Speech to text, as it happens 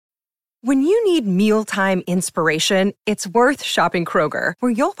When you need mealtime inspiration, it's worth shopping Kroger,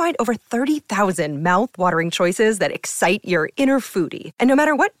 where you'll find over 30,000 mouth-watering choices that excite your inner foodie. And no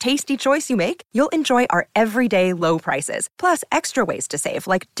matter what tasty choice you make, you'll enjoy our everyday low prices, plus extra ways to save,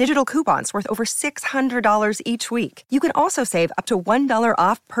 like digital coupons worth over $600 each week. You can also save up to $1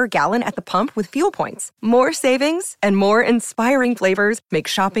 off per gallon at the pump with fuel points. More savings and more inspiring flavors make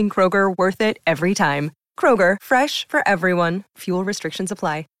shopping Kroger worth it every time. Kroger, fresh for everyone. Fuel restrictions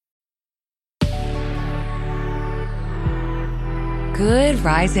apply. Good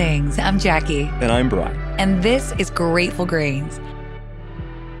risings. I'm Jackie. And I'm Brian. And this is Grateful Grains.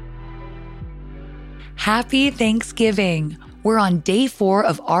 Happy Thanksgiving. We're on day 4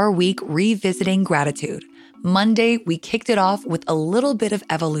 of our week revisiting gratitude. Monday, we kicked it off with a little bit of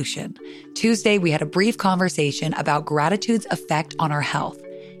evolution. Tuesday, we had a brief conversation about gratitude's effect on our health.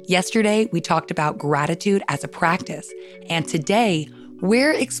 Yesterday, we talked about gratitude as a practice. And today,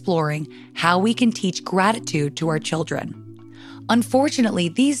 we're exploring how we can teach gratitude to our children. Unfortunately,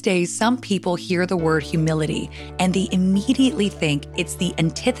 these days, some people hear the word humility and they immediately think it's the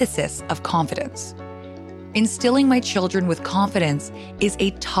antithesis of confidence. Instilling my children with confidence is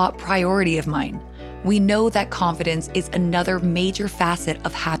a top priority of mine. We know that confidence is another major facet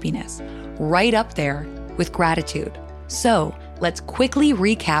of happiness, right up there with gratitude. So let's quickly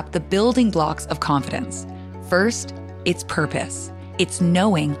recap the building blocks of confidence. First, it's purpose. It's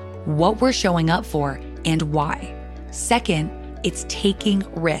knowing what we're showing up for and why. Second, it's taking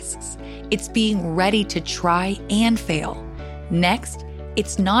risks. It's being ready to try and fail. Next,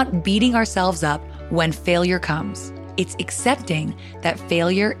 it's not beating ourselves up when failure comes. It's accepting that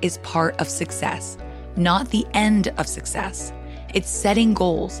failure is part of success, not the end of success. It's setting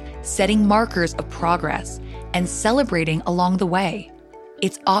goals, setting markers of progress, and celebrating along the way.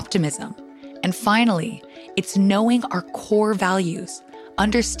 It's optimism. And finally, it's knowing our core values,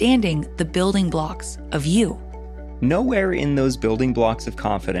 understanding the building blocks of you. Nowhere in those building blocks of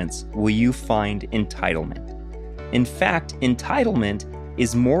confidence will you find entitlement. In fact, entitlement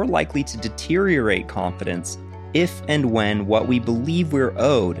is more likely to deteriorate confidence if and when what we believe we're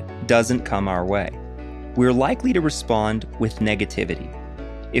owed doesn't come our way. We're likely to respond with negativity.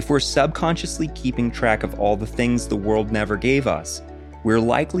 If we're subconsciously keeping track of all the things the world never gave us, we're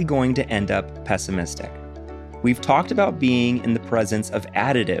likely going to end up pessimistic. We've talked about being in the presence of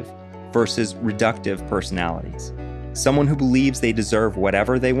additive versus reductive personalities. Someone who believes they deserve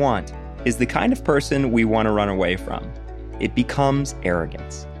whatever they want is the kind of person we want to run away from. It becomes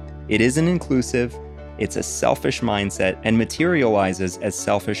arrogance. It isn't inclusive, it's a selfish mindset and materializes as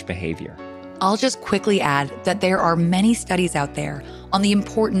selfish behavior. I'll just quickly add that there are many studies out there on the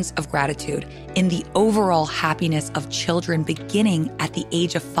importance of gratitude in the overall happiness of children beginning at the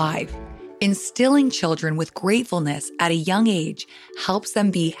age of 5. Instilling children with gratefulness at a young age helps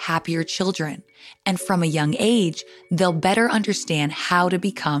them be happier children. And from a young age, they'll better understand how to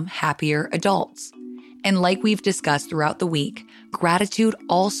become happier adults. And like we've discussed throughout the week, gratitude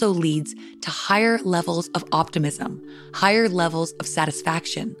also leads to higher levels of optimism, higher levels of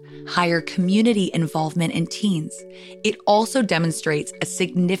satisfaction, higher community involvement in teens. It also demonstrates a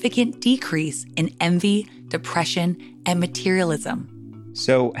significant decrease in envy, depression, and materialism.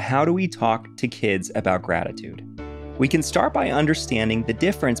 So how do we talk to kids about gratitude? We can start by understanding the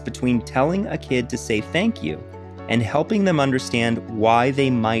difference between telling a kid to say thank you and helping them understand why they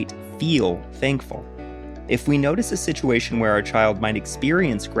might feel thankful. If we notice a situation where our child might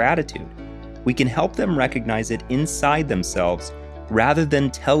experience gratitude, we can help them recognize it inside themselves rather than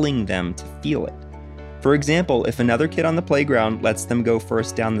telling them to feel it. For example, if another kid on the playground lets them go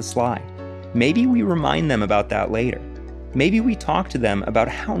first down the slide, maybe we remind them about that later. Maybe we talk to them about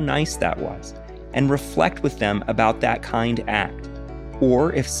how nice that was and reflect with them about that kind act.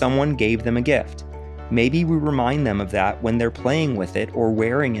 Or if someone gave them a gift, maybe we remind them of that when they're playing with it or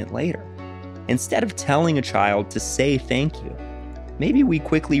wearing it later. Instead of telling a child to say thank you, maybe we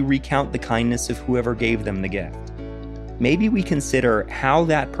quickly recount the kindness of whoever gave them the gift. Maybe we consider how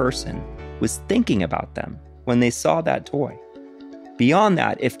that person was thinking about them when they saw that toy. Beyond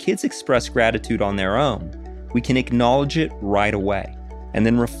that, if kids express gratitude on their own, we can acknowledge it right away and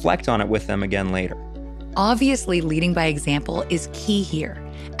then reflect on it with them again later. Obviously, leading by example is key here,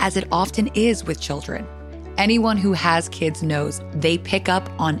 as it often is with children. Anyone who has kids knows they pick up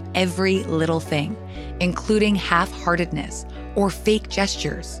on every little thing, including half-heartedness or fake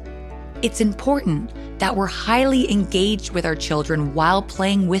gestures. It's important that we're highly engaged with our children while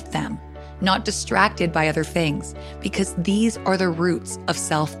playing with them, not distracted by other things, because these are the roots of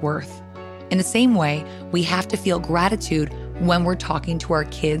self-worth. In the same way, we have to feel gratitude when we're talking to our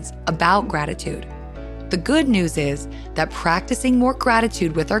kids about gratitude. The good news is that practicing more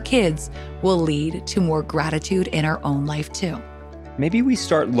gratitude with our kids will lead to more gratitude in our own life too. Maybe we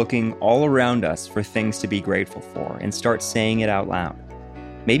start looking all around us for things to be grateful for and start saying it out loud.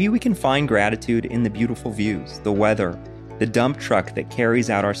 Maybe we can find gratitude in the beautiful views, the weather, the dump truck that carries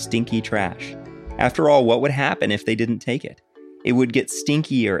out our stinky trash. After all, what would happen if they didn't take it? It would get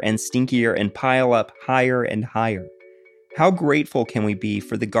stinkier and pile up higher and higher. How grateful can we be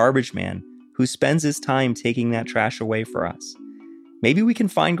for the garbage man who spends his time taking that trash away for us? Maybe we can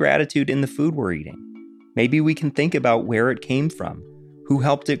find gratitude in the food we're eating. Maybe we can think about where it came from, who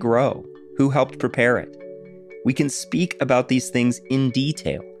helped it grow, who helped prepare it. We can speak about these things in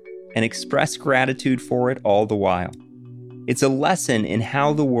detail and express gratitude for it all the while. It's a lesson in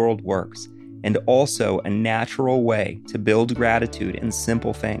how the world works and also a natural way to build gratitude in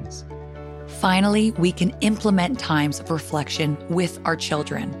simple things. Finally, we can implement times of reflection with our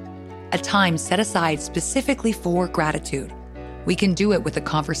children, a time set aside specifically for gratitude. We can do it with a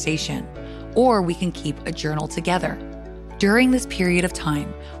conversation, or we can keep a journal together. During this period of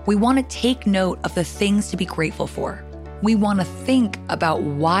time, we want to take note of the things to be grateful for. We want to think about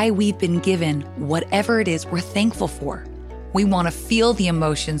why we've been given whatever it is we're thankful for. We want to feel the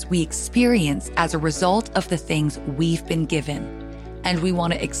emotions we experience as a result of the things we've been given. And we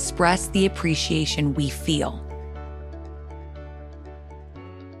want to express the appreciation we feel.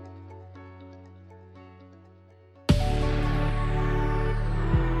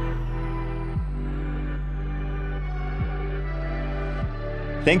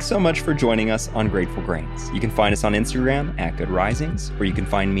 Thanks so much for joining us on Grateful Grains. You can find us on Instagram at Good Risings, or you can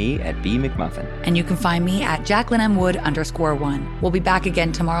find me at B McMuffin. And you can find me at Jacqueline M. Wood _1. We'll be back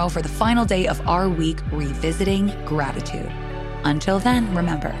again tomorrow for the final day of our week revisiting gratitude. Until then,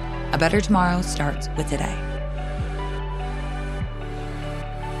 remember, a better tomorrow starts with today.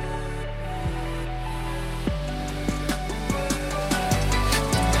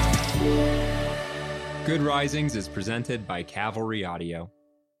 Good Risings is presented by Cavalry Audio.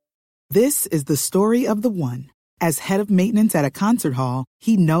 This is the story of the one. As head of maintenance at a concert hall,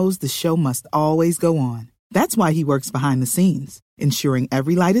 he knows the show must always go on. That's why he works behind the scenes, ensuring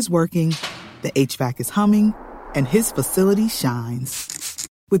every light is working, the HVAC is humming, and his facility shines.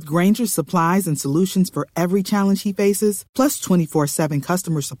 With Grainger's supplies and solutions for every challenge he faces, plus 24/7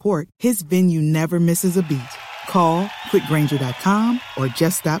 customer support, his venue never misses a beat. Call quickgrainger.com or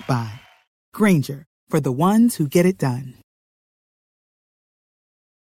just stop by. Grainger, for the ones who get it done.